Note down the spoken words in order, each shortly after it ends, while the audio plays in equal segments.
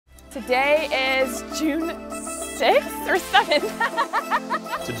Today is June 6th or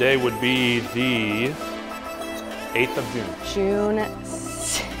 7th? Today would be the 8th of June. June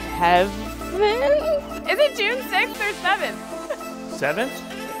 7th? Is it June 6th or 7th? 7th?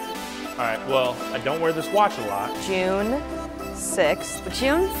 All right, well, I don't wear this watch a lot. June 6th.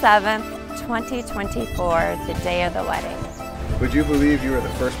 June 7th, 2024, the day of the wedding. Would you believe you were the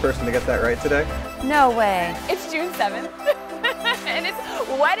first person to get that right today? No way. It's June 7th, and it's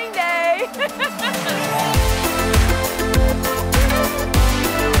wedding day.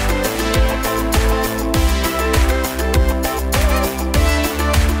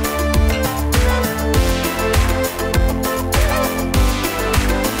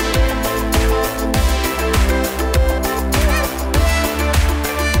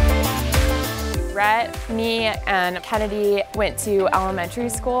 Rhett, me, and Kennedy went to elementary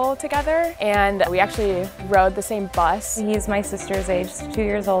school together, and we actually rode the same bus. He's my sister's age, 2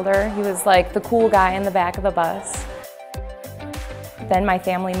 years older. He was like the cool guy in the back of the bus. Then my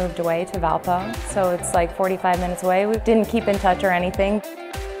family moved away to Valpo, so it's like 45 minutes away. We didn't keep in touch or anything.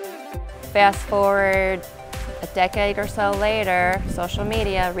 Fast forward a decade or so later, social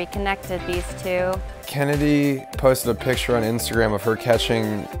media reconnected these two. Kennedy posted a picture on Instagram of her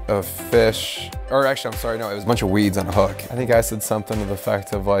catching a fish, or actually, I'm sorry, no, it was a bunch of weeds on a hook. I think I said something to the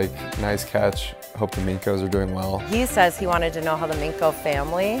effect of like, nice catch, hope the Minkos are doing well. He says he wanted to know how the Minko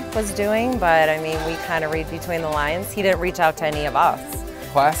family was doing, but I mean, we kind of read between the lines. He didn't reach out to any of us.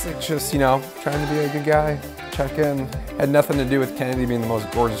 Classic, just, you know, trying to be a good guy, check in. Had nothing to do with Kennedy being the most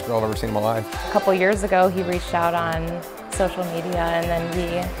gorgeous girl I've ever seen in my life. A couple years ago, he reached out on social media, and then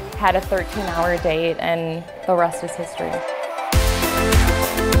we had a 13-hour date, and the rest is history.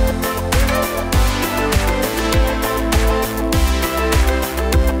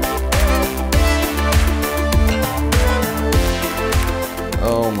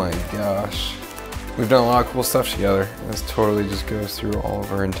 Oh my gosh. We've done a lot of cool stuff together. This totally just goes through all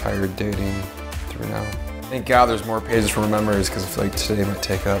of our entire dating through now. Thank God there's more pages for memories, because I feel like today might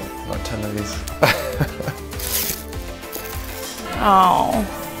take up about 10 of these. Oh,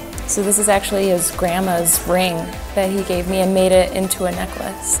 so this is actually his grandma's ring that he gave me and made it into a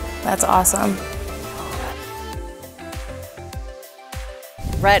necklace. That's awesome.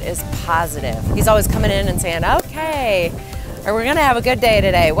 Rhett is positive. He's always coming in and saying, okay, or we're gonna have a good day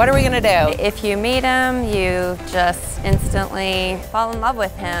today. What are we gonna do? If you meet him, you just instantly fall in love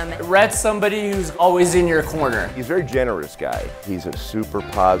with him. Rhett's somebody who's always in your corner. He's a very generous guy. He's a super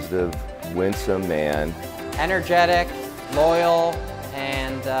positive, winsome man. Energetic, loyal,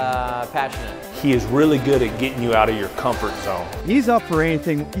 and passionate. He is really good at getting you out of your comfort zone. He's up for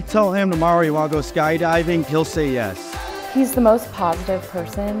anything. You tell him tomorrow you want to go skydiving, he'll say yes. He's the most positive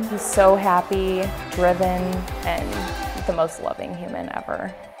person. He's so happy, driven, and the most loving human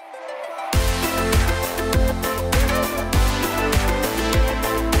ever.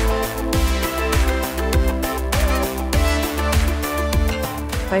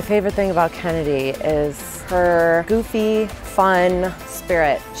 My favorite thing about Kennedy is her goofy, fun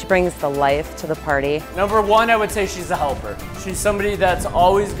spirit. She brings the life to the party. Number one, I would say she's a helper. She's somebody that's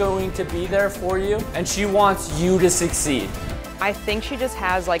always going to be there for you, and she wants you to succeed. I think she just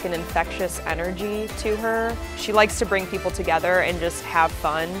has like an infectious energy to her. She likes to bring people together and just have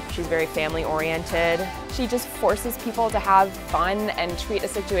fun. She's very family oriented. She just forces people to have fun and treat a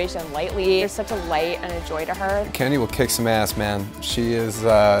situation lightly. There's such a light and a joy to her. Kennedy will kick some ass, man. She is,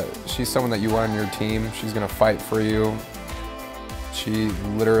 she's someone that you want on your team. She's gonna fight for you. She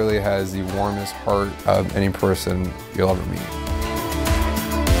literally has the warmest heart of any person you'll ever meet.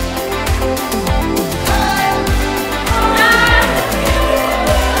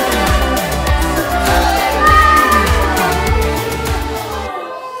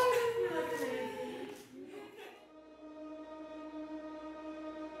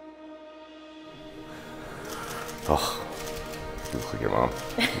 Oh, you look like your mom.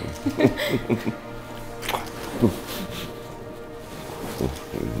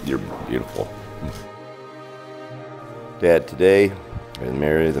 You're beautiful. Dad, today I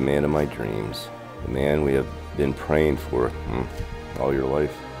marry the man of my dreams, the man we have been praying for all your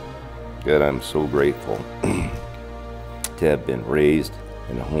life. Dad, I'm so grateful to have been raised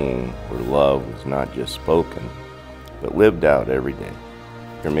in a home where love was not just spoken, but lived out every day.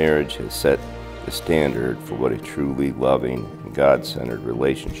 Your marriage has set the standard for what a truly loving and God-centered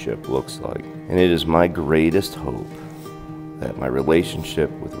relationship looks like. And it is my greatest hope that my relationship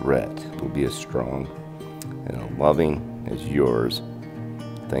with Rhett will be as strong and as loving as yours.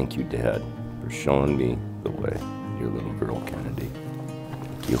 Thank you, Dad, for showing me the way. Your little girl, Kennedy.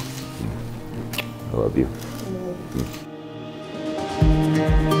 Thank you. I love you.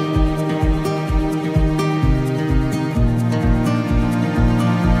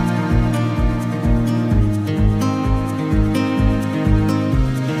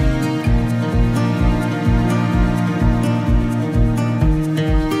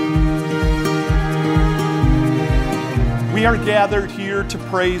 We are gathered here to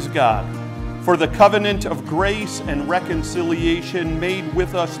praise God for the covenant of grace and reconciliation made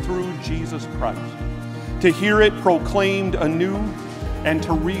with us through Jesus Christ, to hear it proclaimed anew and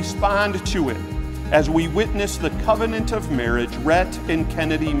to respond to it as we witness the covenant of marriage Rhett and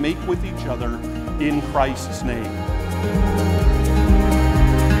Kennedy make with each other in Christ's name.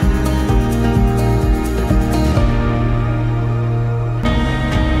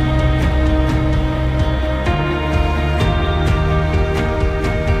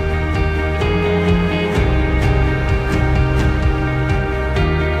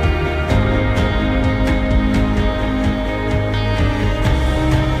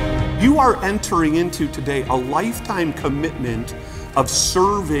 You are entering into today a lifetime commitment of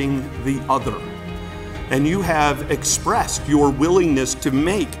serving the other. And you have expressed your willingness to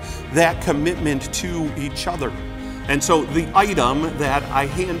make that commitment to each other. And so the item that I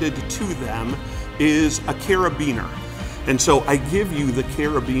handed to them is a carabiner. And so I give you the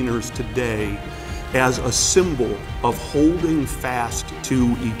carabiners today as a symbol of holding fast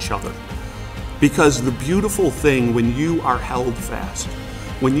to each other. Because the beautiful thing when you are held fast,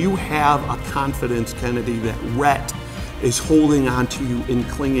 when you have a confidence, Kennedy, that Rhett is holding on to you and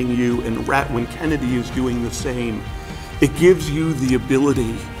clinging you, and Rhett, when Kennedy is doing the same, it gives you the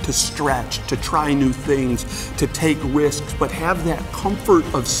ability to stretch, to try new things, to take risks, but have that comfort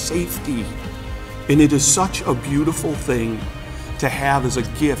of safety. And it is such a beautiful thing to have as a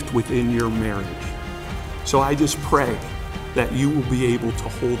gift within your marriage. So I just pray that you will be able to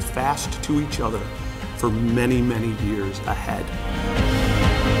hold fast to each other for many, many years ahead.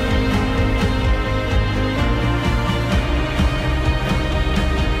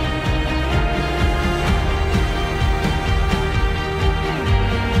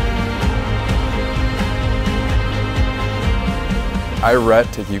 I,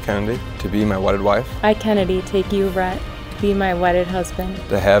 Rhett, take you, Kennedy, to be my wedded wife. I, Kennedy, take you, Rhett, to be my wedded husband.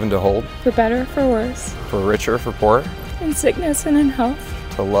 To have and to hold. For better or for worse. For richer, for poor. In sickness and in health.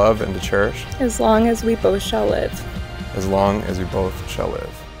 To love and to cherish. As long as we both shall live. As long as we both shall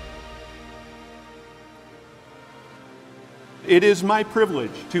live. It is my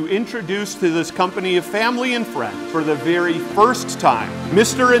privilege to introduce to this company of family and friends for the very first time,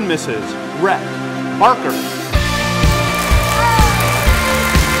 Mr. and Mrs. Rhett Barker.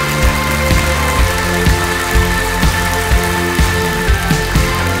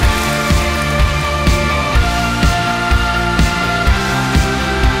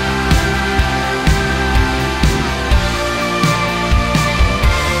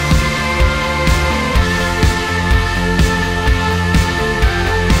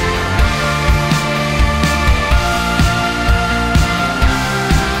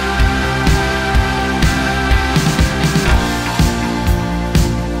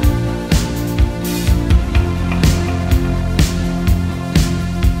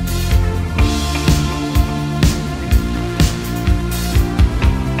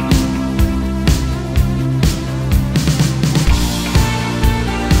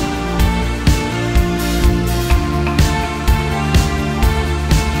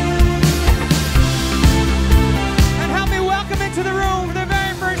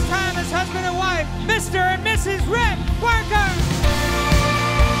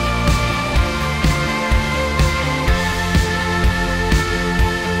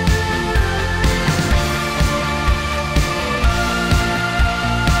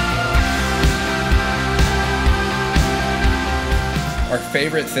 Our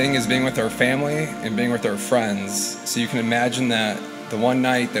favorite thing is being with our family and being with our friends. So you can imagine that the one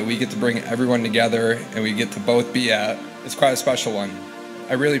night that we get to bring everyone together and we get to both be at, it's quite a special one.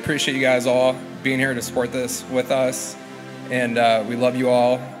 I really appreciate you guys all being here to support this with us. And we love you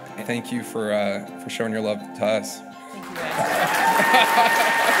all. Thank you for showing your love to us. Thank you guys.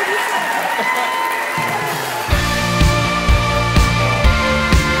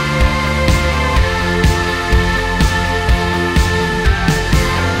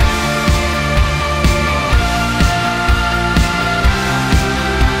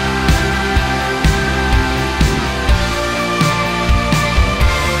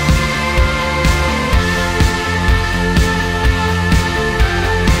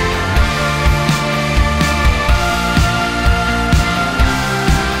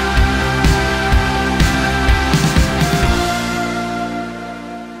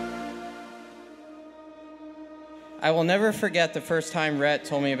 I will never forget the first time Rhett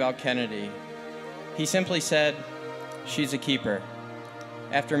told me about Kennedy. He simply said, "She's a keeper."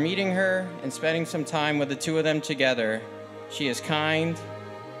 After meeting her and spending some time with the two of them together, she is kind,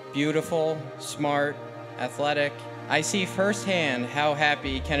 beautiful, smart, athletic. I see firsthand how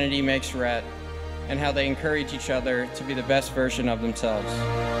happy Kennedy makes Rhett, and how they encourage each other to be the best version of themselves.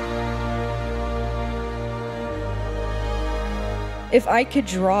 If I could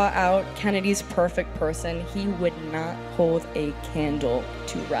draw out Kennedy's perfect person, he would not hold a candle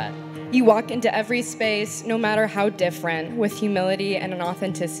to Rhett. You walk into every space, no matter how different, with humility and an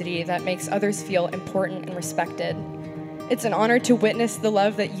authenticity that makes others feel important and respected. It's an honor to witness the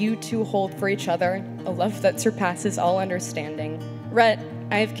love that you two hold for each other, a love that surpasses all understanding. Rhett,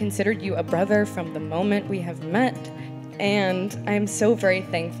 I have considered you a brother from the moment we have met, and I am so very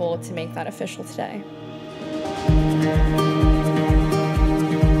thankful to make that official today.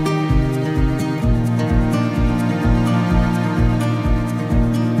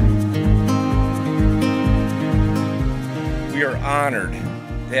 We are honored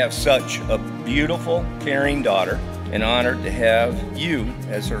to have such a beautiful, caring daughter, and honored to have you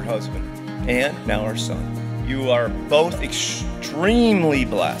as her husband, and now our son. You are both extremely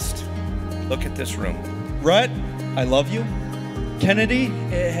blessed. Look at this room. Rhett, I love you. Kennedy,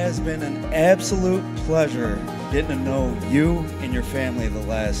 it has been an absolute pleasure getting to know you and your family the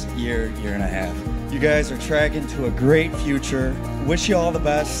last year and a half. You guys are tracking to a great future. Wish you all the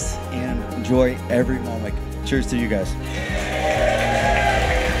best and enjoy every moment. Cheers to you guys.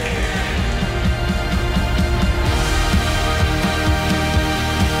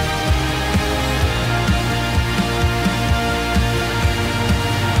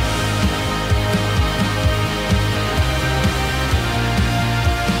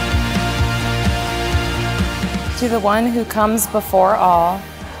 To the one who comes before all,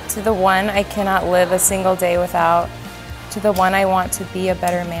 to the one I cannot live a single day without, to the one I want to be a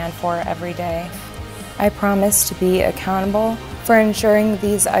better man for every day. I promise to be accountable for ensuring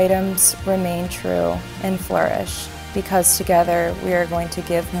these items remain true and flourish, because together we are going to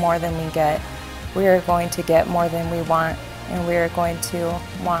give more than we get, we are going to get more than we want, and we are going to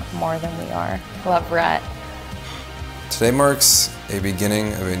want more than we are. Love, Rhett. Today marks a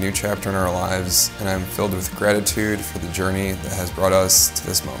beginning of a new chapter in our lives, and I'm filled with gratitude for the journey that has brought us to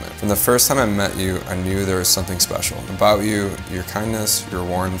this moment. From the first time I met you, I knew there was something special about you. Your kindness, your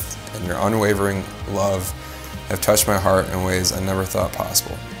warmth, and your unwavering love have touched my heart in ways I never thought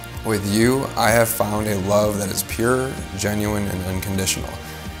possible. With you, I have found a love that is pure, genuine, and unconditional.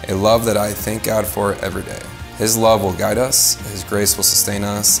 A love that I thank God for every day. His love will guide us, His grace will sustain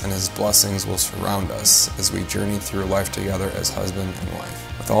us, and His blessings will surround us as we journey through life together as husband and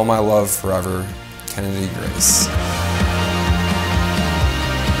wife. With all my love forever, Kennedy Grace.